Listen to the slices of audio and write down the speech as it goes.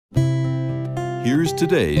Here's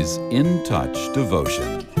today's In Touch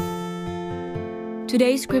devotion.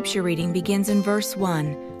 Today's scripture reading begins in verse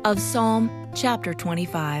 1 of Psalm chapter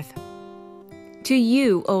 25. To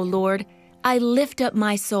you, O Lord, I lift up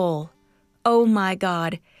my soul. O my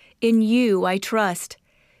God, in you I trust.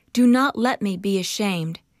 Do not let me be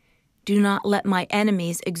ashamed. Do not let my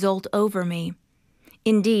enemies exult over me.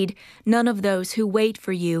 Indeed, none of those who wait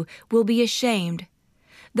for you will be ashamed.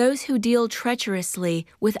 Those who deal treacherously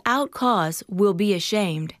without cause will be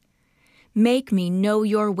ashamed. Make me know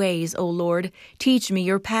your ways, O Lord. Teach me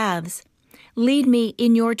your paths. Lead me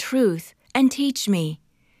in your truth and teach me.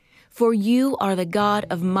 For you are the God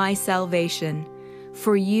of my salvation.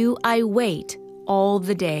 For you I wait all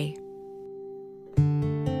the day.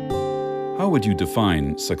 How would you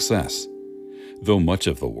define success? Though much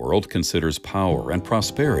of the world considers power and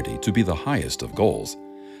prosperity to be the highest of goals,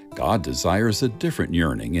 God desires a different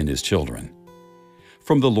yearning in His children.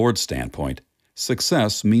 From the Lord's standpoint,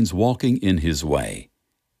 success means walking in His way.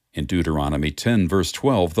 In Deuteronomy 10, verse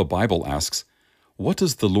 12, the Bible asks, "What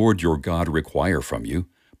does the Lord your God require from you,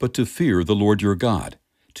 but to fear the Lord your God,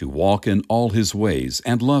 to walk in all His ways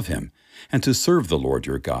and love Him, and to serve the Lord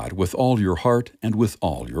your God with all your heart and with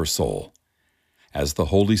all your soul?" As the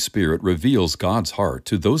Holy Spirit reveals God's heart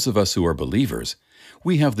to those of us who are believers,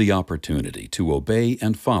 we have the opportunity to obey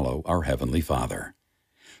and follow our Heavenly Father.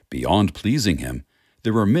 Beyond pleasing Him,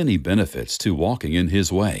 there are many benefits to walking in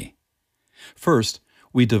His way. First,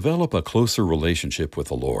 we develop a closer relationship with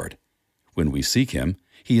the Lord. When we seek Him,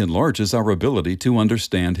 He enlarges our ability to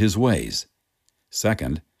understand His ways.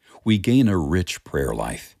 Second, we gain a rich prayer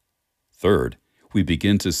life. Third, we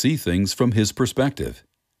begin to see things from His perspective.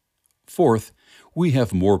 Fourth, we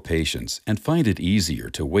have more patience and find it easier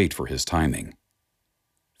to wait for His timing.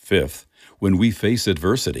 Fifth, when we face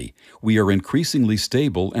adversity, we are increasingly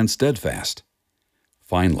stable and steadfast.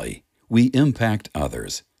 Finally, we impact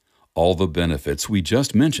others. All the benefits we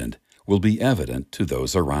just mentioned will be evident to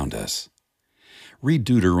those around us. Read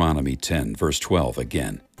Deuteronomy 10, verse 12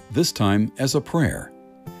 again, this time as a prayer.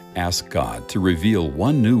 Ask God to reveal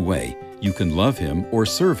one new way you can love Him or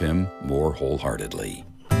serve Him more wholeheartedly.